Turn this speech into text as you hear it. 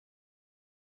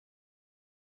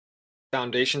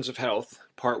Foundations of Health,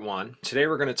 Part 1. Today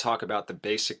we're going to talk about the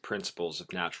basic principles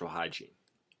of natural hygiene.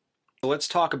 So let's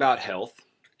talk about health,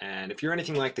 and if you're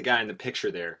anything like the guy in the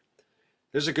picture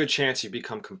there's a good chance you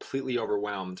become completely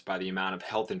overwhelmed by the amount of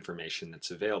health information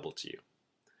that's available to you.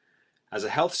 As a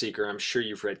health seeker, I'm sure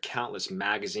you've read countless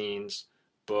magazines,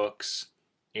 books,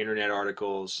 internet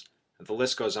articles, and the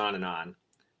list goes on,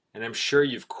 and I'm sure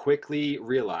you've quickly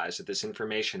realized that this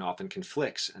information often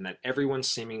conflicts and that everyone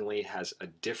seemingly has a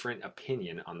different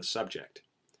opinion on the subject.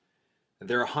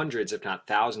 There are hundreds, if not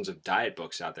thousands, of diet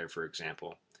books out there, for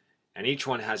example, and each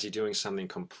one has you doing something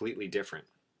completely different.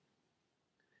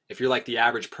 If you're like the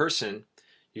average person,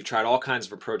 you've tried all kinds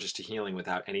of approaches to healing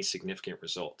without any significant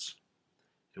results.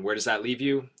 And where does that leave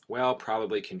you? Well,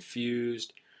 probably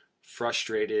confused,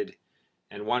 frustrated,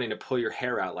 and wanting to pull your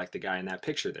hair out like the guy in that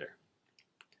picture there.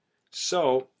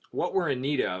 So, what we're in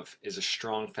need of is a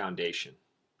strong foundation.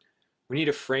 We need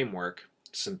a framework,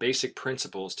 some basic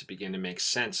principles to begin to make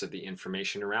sense of the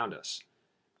information around us,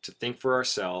 to think for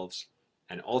ourselves,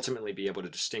 and ultimately be able to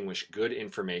distinguish good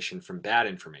information from bad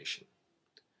information.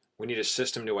 We need a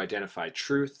system to identify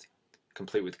truth,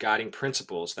 complete with guiding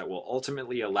principles that will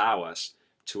ultimately allow us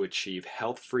to achieve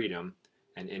health freedom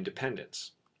and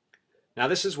independence. Now,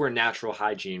 this is where natural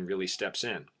hygiene really steps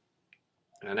in.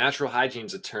 Now, natural hygiene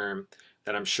is a term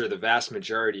that I'm sure the vast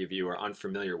majority of you are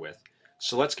unfamiliar with.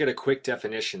 So let's get a quick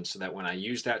definition so that when I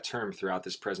use that term throughout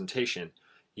this presentation,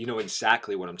 you know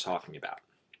exactly what I'm talking about.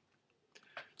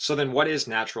 So then what is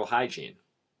natural hygiene?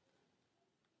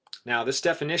 Now, this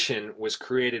definition was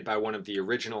created by one of the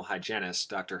original hygienists,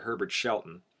 Dr. Herbert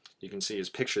Shelton. You can see his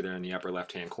picture there in the upper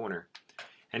left-hand corner.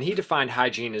 And he defined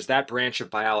hygiene as that branch of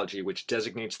biology which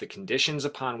designates the conditions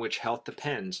upon which health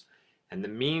depends and the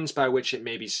means by which it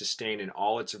may be sustained in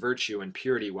all its virtue and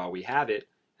purity while we have it,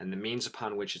 and the means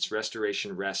upon which its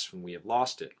restoration rests when we have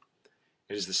lost it.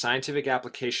 It is the scientific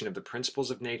application of the principles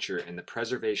of nature in the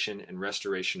preservation and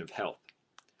restoration of health.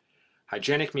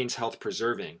 Hygienic means health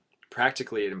preserving.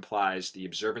 Practically, it implies the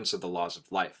observance of the laws of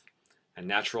life. And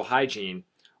natural hygiene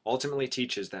ultimately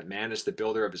teaches that man is the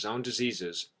builder of his own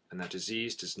diseases, and that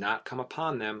disease does not come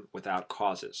upon them without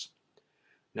causes.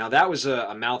 Now, that was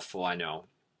a mouthful, I know.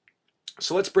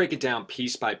 So let's break it down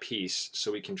piece by piece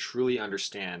so we can truly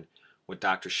understand what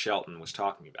Dr. Shelton was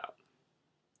talking about.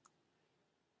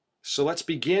 So let's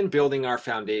begin building our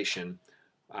foundation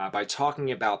by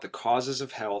talking about the causes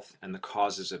of health and the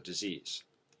causes of disease.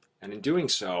 And in doing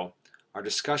so, our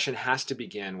discussion has to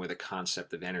begin with a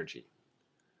concept of energy.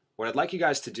 What I'd like you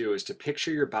guys to do is to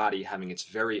picture your body having its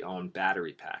very own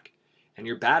battery pack. And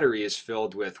your battery is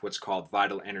filled with what's called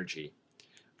vital energy,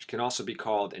 which can also be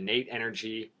called innate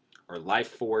energy or life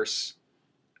force.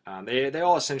 They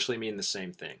all essentially mean the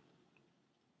same thing.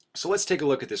 So let's take a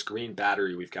look at this green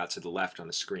battery we've got to the left on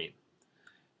the screen.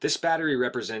 This battery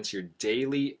represents your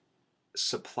daily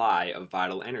supply of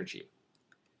vital energy.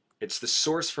 It's the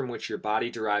source from which your body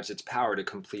derives its power to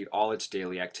complete all its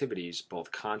daily activities,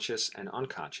 both conscious and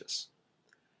unconscious.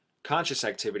 Conscious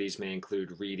activities may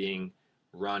include reading,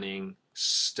 running,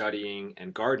 studying,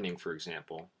 and gardening, for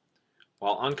example,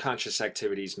 while unconscious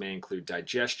activities may include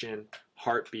digestion,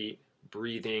 heartbeat,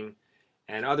 breathing,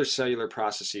 and other cellular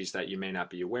processes that you may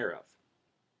not be aware of.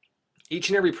 Each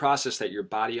and every process that your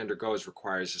body undergoes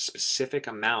requires a specific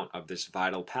amount of this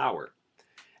vital power,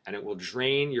 and it will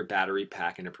drain your battery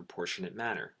pack in a proportionate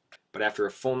manner. But after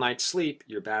a full night's sleep,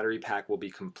 your battery pack will be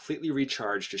completely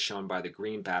recharged as shown by the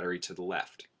green battery to the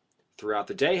left. Throughout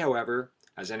the day, however,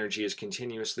 as energy is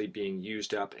continuously being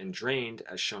used up and drained,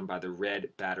 as shown by the red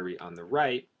battery on the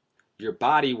right, your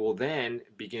body will then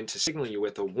begin to signal you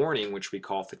with a warning which we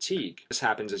call fatigue. This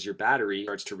happens as your battery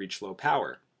starts to reach low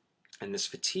power. And this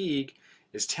fatigue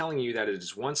is telling you that it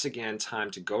is once again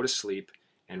time to go to sleep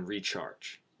and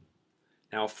recharge.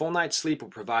 Now, a full night's sleep will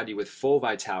provide you with full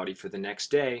vitality for the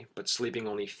next day, but sleeping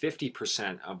only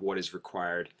 50% of what is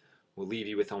required will leave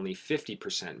you with only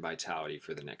 50% vitality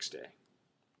for the next day.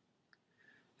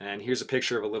 And here's a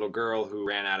picture of a little girl who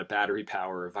ran out of battery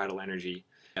power or vital energy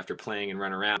after playing and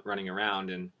running around,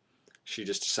 and she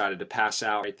just decided to pass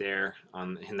out right there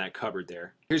in that cupboard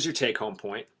there. Here's your take-home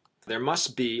point. There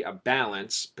must be a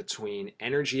balance between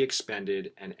energy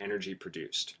expended and energy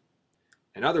produced.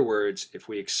 In other words, if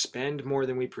we expend more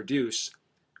than we produce,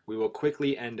 we will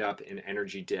quickly end up in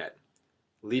energy debt,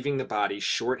 leaving the body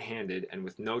short-handed and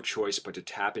with no choice but to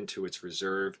tap into its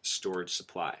reserve storage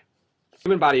supply. The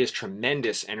human body has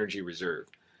tremendous energy reserve,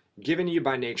 given to you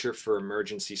by nature for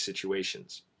emergency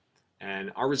situations.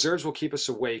 And our reserves will keep us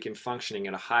awake and functioning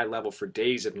at a high level for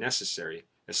days if necessary,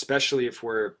 especially if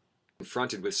we're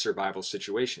confronted with survival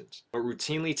situations. But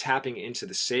routinely tapping into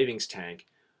the savings tank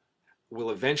will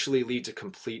eventually lead to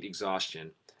complete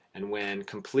exhaustion. And when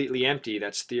completely empty,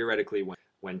 that's theoretically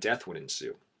when death would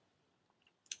ensue.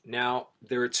 Now,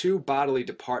 there are two bodily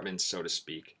departments, so to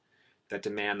speak, that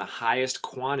demand the highest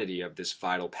quantity of this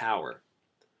vital power.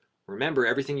 Remember,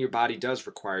 everything your body does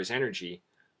requires energy,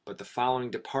 but the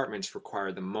following departments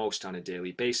require the most on a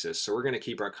daily basis, so we're going to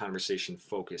keep our conversation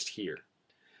focused here.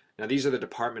 Now, these are the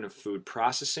Department of Food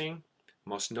Processing,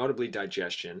 most notably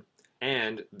digestion,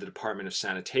 and the Department of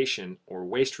Sanitation, or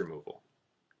waste removal.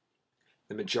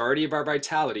 The majority of our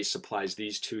vitality supplies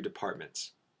these two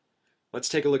departments. Let's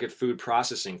take a look at food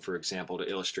processing, for example, to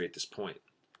illustrate this point.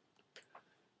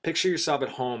 Picture yourself at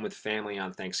home with family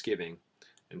on Thanksgiving,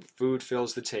 and food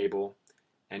fills the table,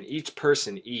 and each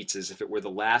person eats as if it were the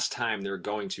last time they're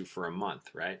going to for a month,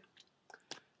 right?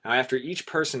 Now, after each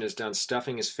person is done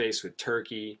stuffing his face with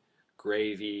turkey,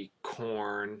 gravy,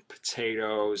 corn,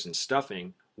 potatoes, and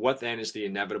stuffing, what then is the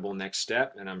inevitable next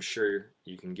step? And I'm sure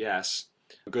you can guess.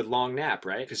 A good long nap,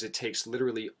 right? Because it takes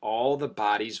literally all the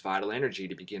body's vital energy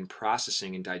to begin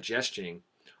processing and digesting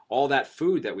all that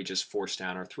food that we just forced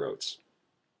down our throats.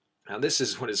 Now, this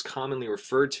is what is commonly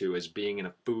referred to as being in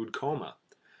a food coma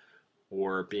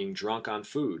or being drunk on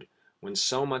food, when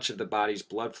so much of the body's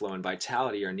blood flow and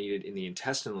vitality are needed in the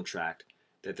intestinal tract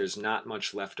that there's not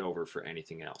much left over for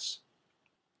anything else.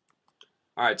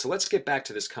 All right, so let's get back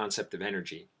to this concept of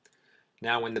energy.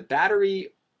 Now, when the battery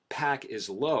pack is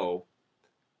low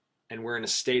and we're in a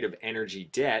state of energy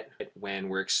debt, when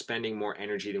we're expending more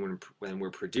energy than when we're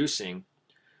producing,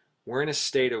 we're in a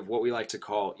state of what we like to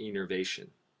call enervation,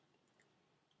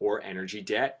 or energy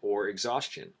debt, or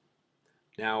exhaustion.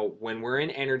 Now, when we're in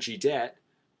energy debt,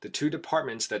 the two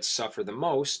departments that suffer the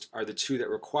most are the two that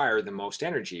require the most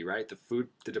energy, right?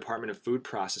 The Department of Food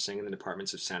Processing and the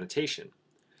Departments of Sanitation.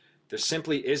 There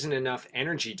simply isn't enough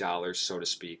energy dollars, so to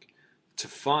speak, to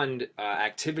fund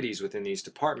activities within these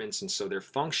departments, and so their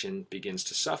function begins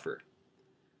to suffer.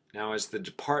 Now, as the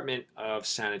Department of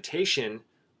Sanitation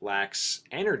lacks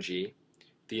energy,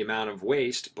 the amount of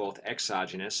waste, both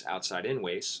exogenous, outside-in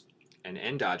waste, and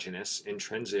endogenous,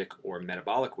 intrinsic or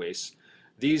metabolic waste,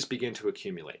 these begin to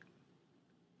accumulate.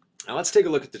 Now let's take a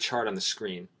look at the chart on the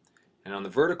screen. And on the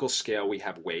vertical scale, we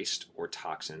have waste, or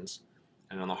toxins,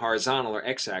 and on the horizontal, or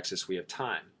x-axis, we have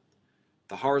time.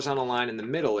 The horizontal line in the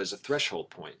middle is a threshold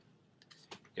point.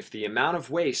 If the amount of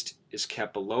waste is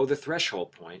kept below the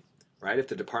threshold point, right, if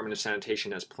the Department of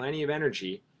Sanitation has plenty of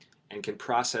energy and can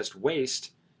process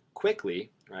waste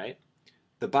quickly, right,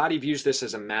 the body views this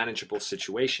as a manageable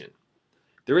situation.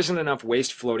 There isn't enough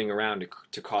waste floating around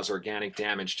to cause organic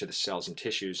damage to the cells and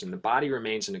tissues, and the body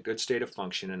remains in a good state of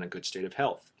function and a good state of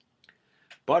health.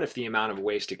 But if the amount of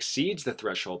waste exceeds the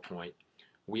threshold point,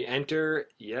 we enter,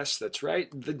 yes, that's right,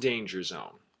 the danger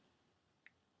zone.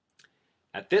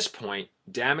 At this point,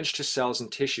 damage to cells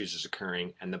and tissues is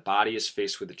occurring, and the body is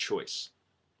faced with a choice.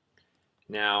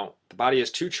 Now, the body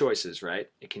has two choices, right?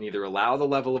 It can either allow the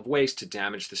level of waste to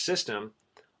damage the system,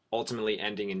 ultimately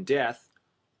ending in death,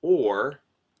 or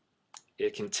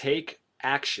it can take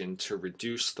action to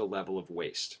reduce the level of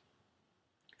waste.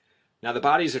 Now, the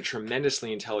body is a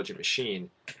tremendously intelligent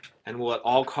machine and will at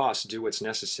all costs do what's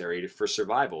necessary for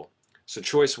survival. So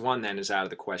choice one then is out of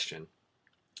the question.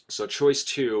 So choice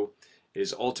two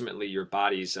is ultimately your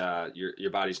body's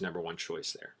number one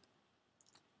choice there.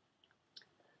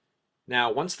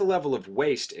 Now, once the level of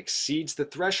waste exceeds the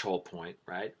threshold point,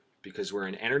 right, because we're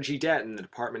in energy debt and the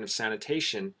Department of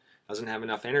Sanitation doesn't have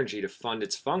enough energy to fund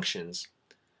its functions,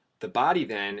 the body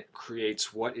then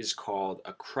creates what is called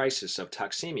a crisis of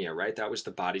toxemia, right? That was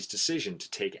the body's decision to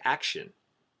take action.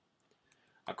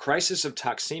 A crisis of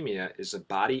toxemia is a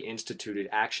body-instituted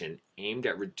action aimed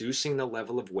at reducing the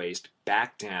level of waste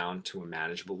back down to a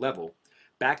manageable level,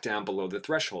 back down below the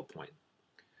threshold point.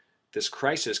 This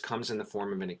crisis comes in the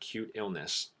form of an acute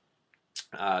illness,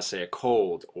 say a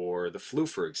cold or the flu,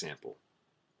 for example.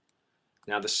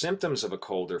 Now, the symptoms of a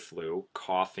cold or flu,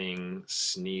 coughing,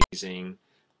 sneezing,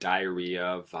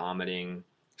 diarrhea, vomiting,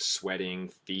 sweating,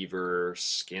 fever,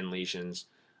 skin lesions,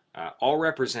 all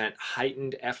represent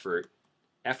heightened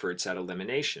efforts at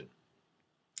elimination.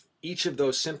 Each of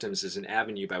those symptoms is an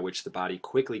avenue by which the body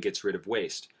quickly gets rid of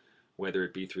waste, whether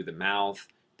it be through the mouth,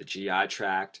 the GI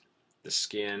tract, the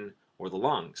skin, or the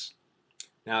lungs.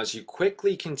 Now, as you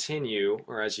continue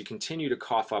to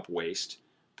cough up waste,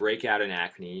 break out in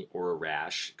acne or a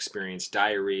rash, experience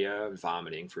diarrhea,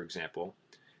 vomiting, for example,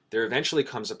 there eventually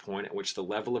comes a point at which the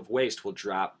level of waste will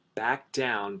drop back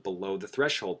down below the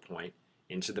threshold point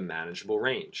into the manageable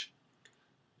range.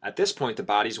 At this point, the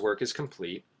body's work is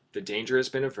complete, the danger has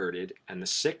been averted, and the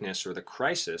sickness or the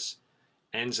crisis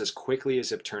ends as quickly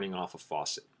as if turning off a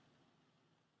faucet.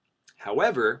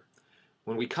 However,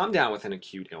 when we come down with an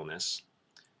acute illness,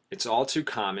 it's all too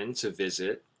common to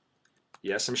visit,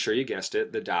 yes, I'm sure you guessed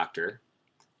it, the doctor.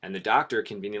 And the doctor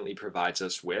conveniently provides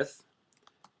us with,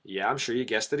 yeah, I'm sure you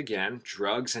guessed it again,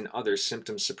 drugs and other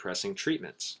symptom-suppressing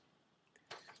treatments.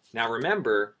 Now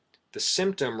remember, the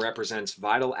symptom represents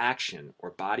vital action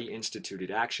or body-instituted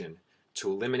action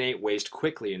to eliminate waste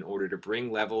quickly in order to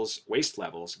bring waste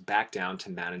levels back down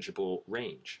to manageable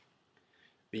range.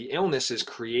 The illness is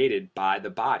created by the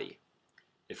body.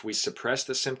 If we suppress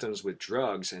the symptoms with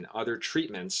drugs and other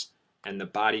treatments, and the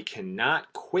body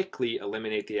cannot quickly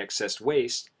eliminate the excess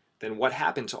waste, then what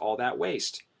happened to all that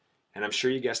waste? And I'm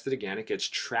sure you guessed it again, it gets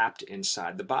trapped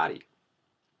inside the body.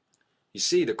 You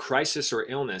see, the crisis or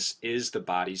illness is the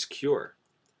body's cure.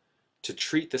 To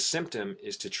treat the symptom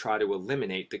is to try to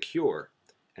eliminate the cure.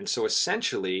 And so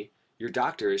essentially, your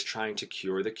doctor is trying to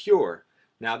cure the cure.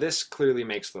 Now, this clearly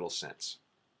makes little sense.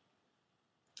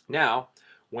 Now,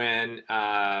 when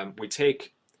we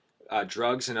take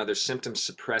drugs and other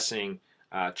symptom-suppressing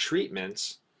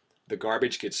treatments, the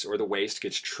garbage or the waste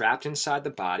gets trapped inside the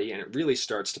body and it really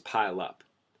starts to pile up.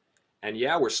 And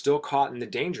yeah, we're still caught in the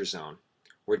danger zone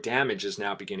where damage is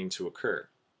now beginning to occur.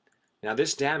 Now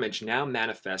this damage now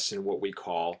manifests in what we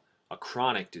call a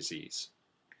chronic disease.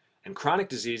 And chronic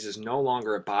disease is no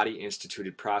longer a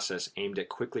body-instituted process aimed at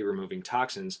quickly removing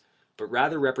toxins, but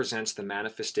rather represents the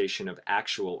manifestation of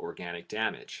actual organic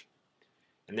damage.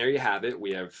 And there you have it.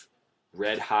 We have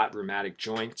red-hot rheumatic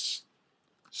joints,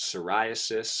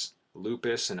 psoriasis,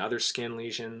 lupus and other skin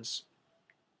lesions,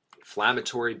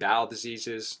 inflammatory bowel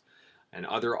diseases, and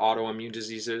other autoimmune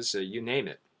diseases, you name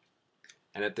it.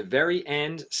 And at the very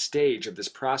end stage of this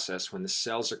process, when the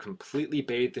cells are completely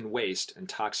bathed in waste and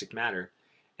toxic matter,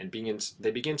 and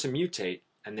they begin to mutate,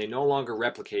 and they no longer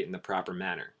replicate in the proper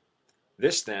manner.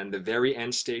 This then, the very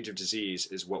end stage of disease,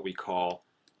 is what we call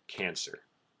cancer.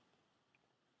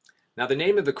 Now the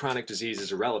name of the chronic disease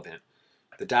is irrelevant.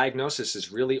 The diagnosis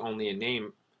is really only a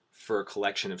name for a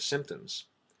collection of symptoms.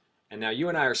 And now you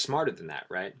and I are smarter than that,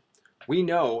 right? We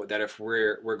know that if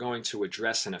we're going to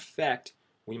address an effect,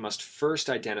 we must first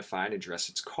identify and address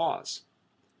its cause.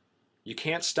 You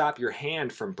can't stop your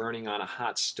hand from burning on a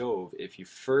hot stove if you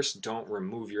first don't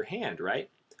remove your hand, right?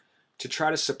 To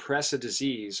try to suppress a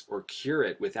disease or cure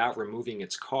it without removing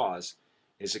its cause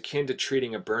is akin to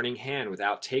treating a burning hand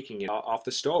without taking it off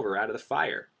the stove or out of the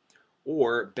fire.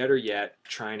 Or, better yet,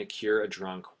 trying to cure a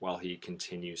drunk while he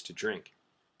continues to drink.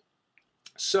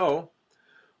 So,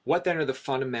 what then are the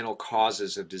fundamental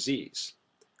causes of disease?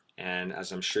 And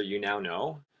as I'm sure you now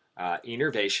know,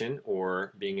 enervation,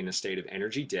 or being in a state of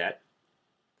energy debt,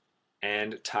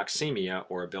 and toxemia,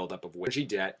 or a buildup of energy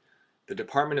debt, the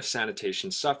Department of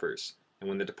Sanitation suffers. And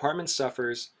when the department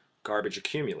suffers, garbage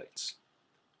accumulates.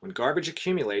 When garbage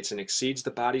accumulates and exceeds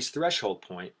the body's threshold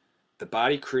point, the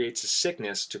body creates a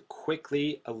sickness to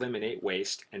quickly eliminate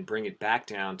waste and bring it back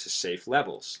down to safe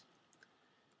levels.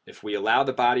 If we allow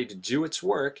the body to do its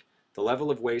work, the level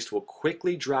of waste will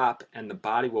quickly drop and the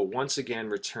body will once again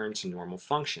return to normal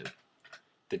function.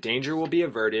 The danger will be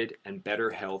averted and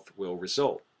better health will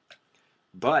result.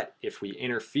 But if we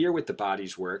interfere with the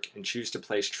body's work and choose to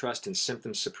place trust in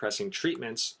symptom-suppressing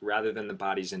treatments rather than the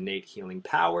body's innate healing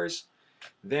powers,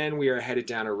 then we are headed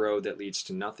down a road that leads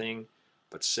to nothing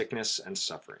but sickness and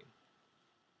suffering.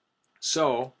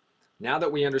 So, now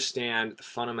that we understand the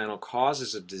fundamental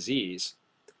causes of disease,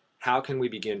 how can we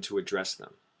begin to address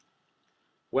them?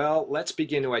 Well, let's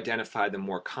begin to identify the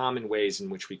more common ways in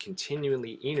which we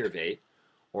continually enervate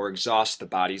or exhaust the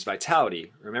body's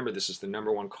vitality. Remember, this is the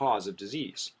 #1 cause of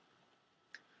disease.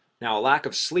 Now, a lack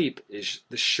of sleep is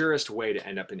the surest way to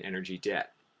end up in energy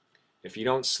debt. If you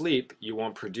don't sleep, you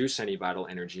won't produce any vital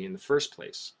energy in the first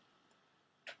place.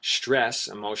 Stress,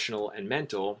 emotional and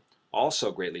mental,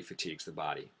 also greatly fatigues the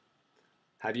body.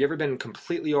 Have you ever been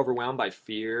completely overwhelmed by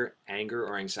fear, anger,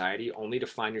 or anxiety only to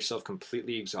find yourself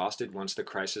completely exhausted once the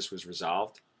crisis was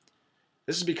resolved?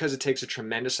 This is because it takes a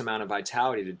tremendous amount of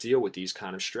vitality to deal with these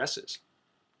kind of stresses.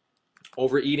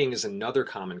 Overeating is another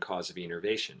common cause of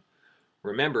enervation.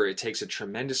 Remember, it takes a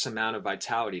tremendous amount of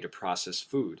vitality to process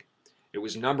food. It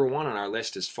was #1 on our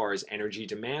list as far as energy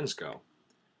demands go.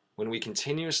 When we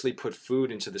continuously put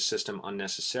food into the system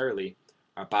unnecessarily,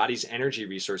 our body's energy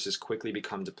resources quickly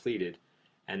become depleted,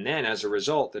 and then as a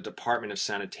result, the Department of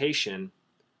Sanitation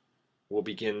will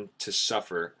begin to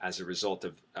suffer as a result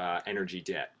of energy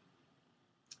debt.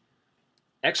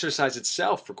 Exercise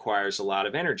itself requires a lot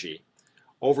of energy.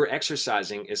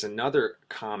 Over-exercising is another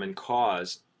common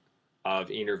cause of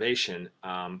enervation,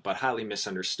 but highly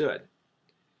misunderstood.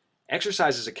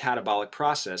 Exercise is a catabolic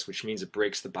process, which means it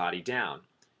breaks the body down.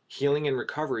 Healing and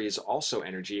recovery is also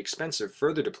energy expensive,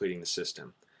 further depleting the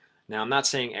system. Now, I'm not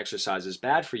saying exercise is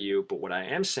bad for you, but what I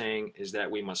am saying is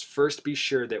that we must first be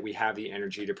sure that we have the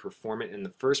energy to perform it in the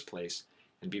first place,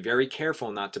 and be very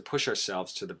careful not to push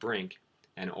ourselves to the brink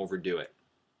and overdo it.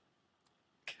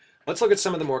 Let's look at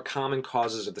some of the more common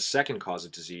causes of the second cause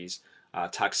of disease,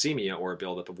 toxemia, or a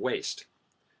buildup of waste.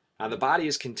 Now, the body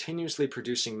is continuously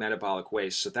producing metabolic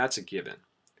waste, so that's a given.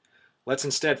 Let's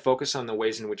instead focus on the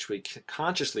ways in which we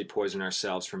consciously poison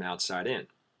ourselves from outside in.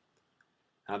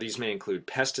 Now, these may include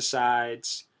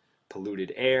pesticides,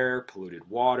 polluted air, polluted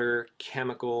water,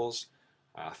 chemicals,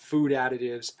 food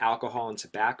additives, alcohol and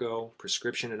tobacco,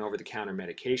 prescription and over-the-counter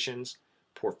medications,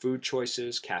 poor food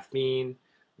choices, caffeine,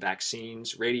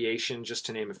 vaccines, radiation, just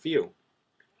to name a few.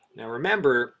 Now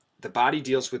remember, the body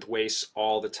deals with waste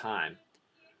all the time.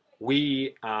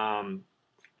 We run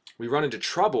into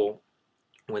trouble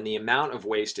when the amount of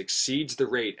waste exceeds the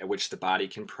rate at which the body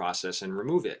can process and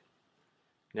remove it.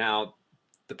 Now,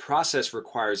 the process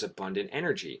requires abundant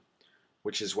energy,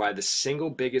 which is why the single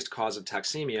biggest cause of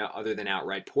toxemia, other than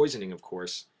outright poisoning, of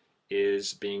course,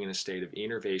 is being in a state of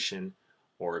enervation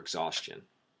or exhaustion.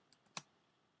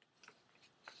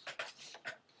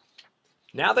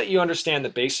 Now that you understand the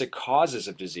basic causes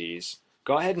of disease,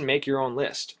 go ahead and make your own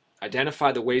list.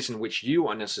 Identify the ways in which you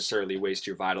unnecessarily waste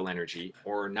your vital energy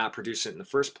or not produce it in the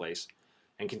first place,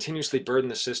 and continuously burden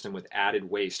the system with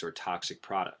added waste or toxic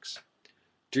products.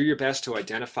 Do your best to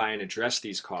identify and address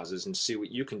these causes and see what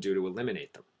you can do to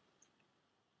eliminate them.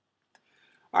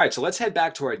 All right, so let's head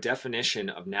back to our definition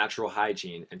of natural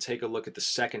hygiene and take a look at the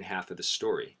second half of the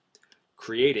story,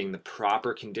 creating the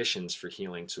proper conditions for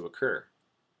healing to occur.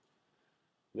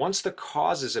 Once the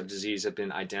causes of disease have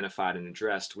been identified and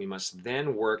addressed, we must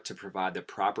then work to provide the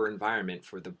proper environment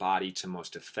for the body to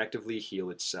most effectively heal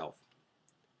itself.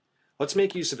 Let's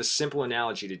make use of a simple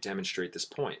analogy to demonstrate this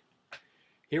point.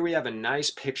 Here we have a nice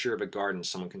picture of a garden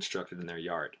someone constructed in their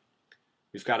yard.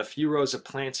 We've got a few rows of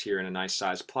plants here in a nice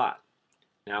sized plot.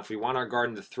 Now, if we want our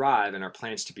garden to thrive and our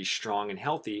plants to be strong and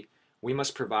healthy, we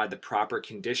must provide the proper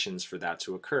conditions for that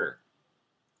to occur.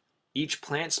 Each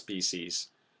plant species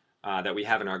that we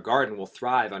have in our garden will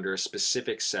thrive under a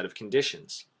specific set of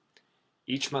conditions.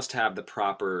 Each must have the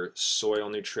proper soil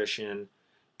nutrition,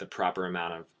 the proper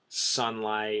amount of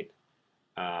sunlight,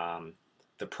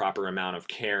 the proper amount of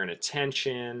care and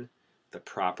attention, the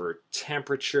proper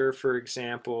temperature, for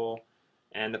example,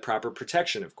 and the proper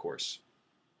protection, of course.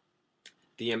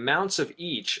 The amounts of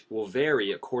each will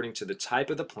vary according to the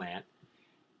type of the plant,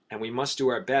 and we must do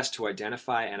our best to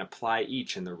identify and apply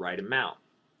each in the right amount.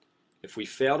 If we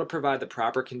fail to provide the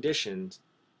proper conditions,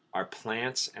 our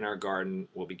plants and our garden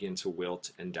will begin to wilt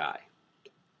and die.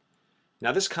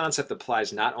 Now, this concept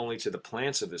applies not only to the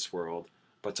plants of this world,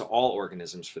 but to all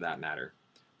organisms for that matter.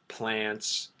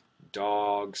 Plants,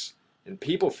 dogs, and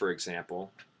people, for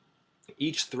example,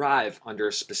 each thrive under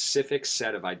a specific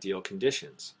set of ideal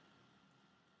conditions.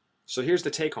 So here's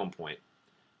the take-home point.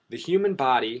 The human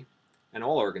body, and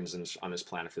all organisms on this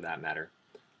planet for that matter,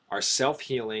 are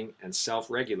self-healing and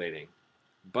self-regulating,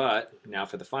 but, now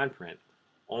for the fine print,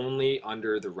 only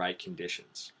under the right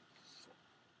conditions.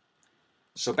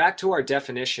 So back to our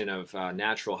definition of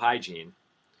natural hygiene.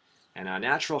 And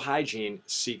natural hygiene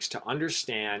seeks to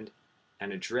understand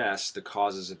and address the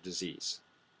causes of disease,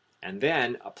 and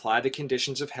then apply the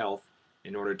conditions of health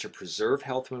in order to preserve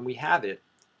health when we have it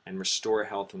and restore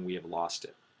health when we have lost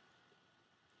it.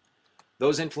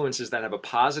 Those influences that have a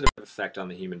positive effect on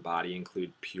the human body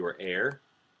include pure air,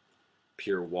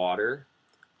 pure water,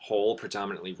 whole,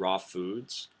 predominantly raw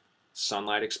foods,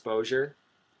 sunlight exposure,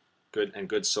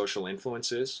 good social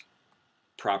influences,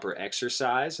 proper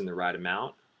exercise in the right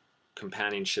amount,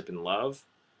 companionship and love,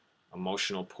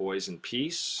 emotional poise and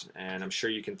peace, and I'm sure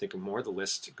you can think of more. The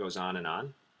list goes on.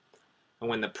 And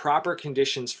when the proper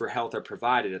conditions for health are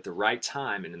provided at the right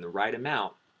time and in the right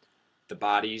amount, the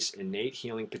body's innate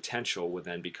healing potential will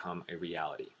then become a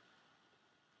reality.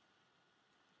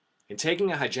 In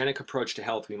taking a hygienic approach to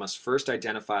health, we must first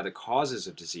identify the causes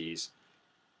of disease,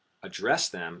 address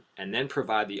them, and then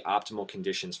provide the optimal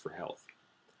conditions for health.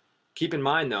 Keep in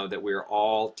mind, though, that we are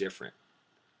all different.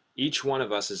 Each one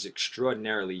of us is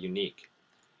extraordinarily unique,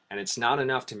 and it's not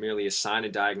enough to merely assign a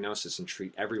diagnosis and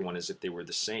treat everyone as if they were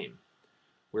the same.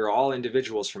 We're all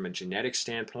individuals from a genetic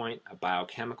standpoint, a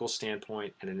biochemical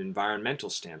standpoint, and an environmental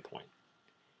standpoint.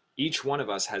 Each one of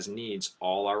us has needs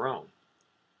all our own.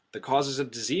 The causes of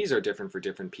disease are different for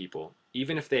different people,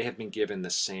 even if they have been given the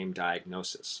same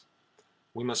diagnosis.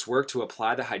 We must work to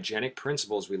apply the hygienic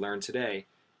principles we learned today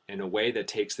in a way that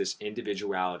takes this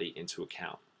individuality into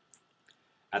account.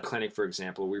 At the clinic, for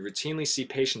example, we routinely see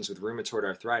patients with rheumatoid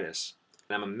arthritis,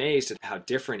 I'm amazed at how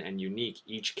different and unique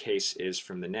each case is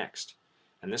from the next,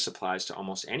 and this applies to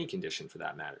almost any condition for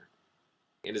that matter.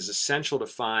 It is essential to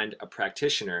find a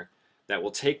practitioner that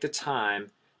will take the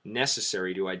time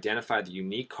necessary to identify the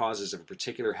unique causes of a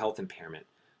particular health impairment,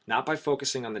 not by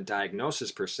focusing on the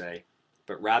diagnosis per se,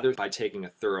 but rather by taking a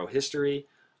thorough history,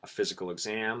 a physical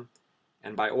exam,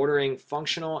 and by ordering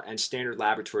functional and standard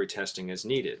laboratory testing as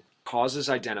needed. Causes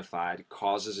identified,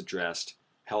 causes addressed,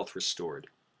 health restored.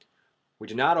 We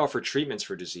do not offer treatments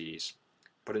for disease,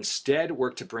 but instead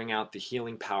work to bring out the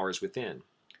healing powers within,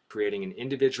 creating an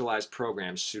individualized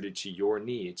program suited to your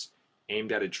needs,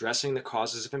 aimed at addressing the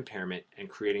causes of impairment and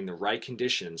creating the right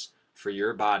conditions for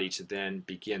your body to then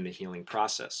begin the healing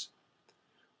process.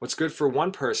 What's good for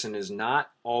one person is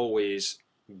not always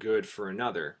good for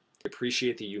another.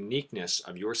 Appreciate the uniqueness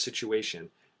of your situation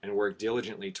and work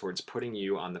diligently towards putting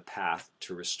you on the path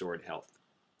to restored health.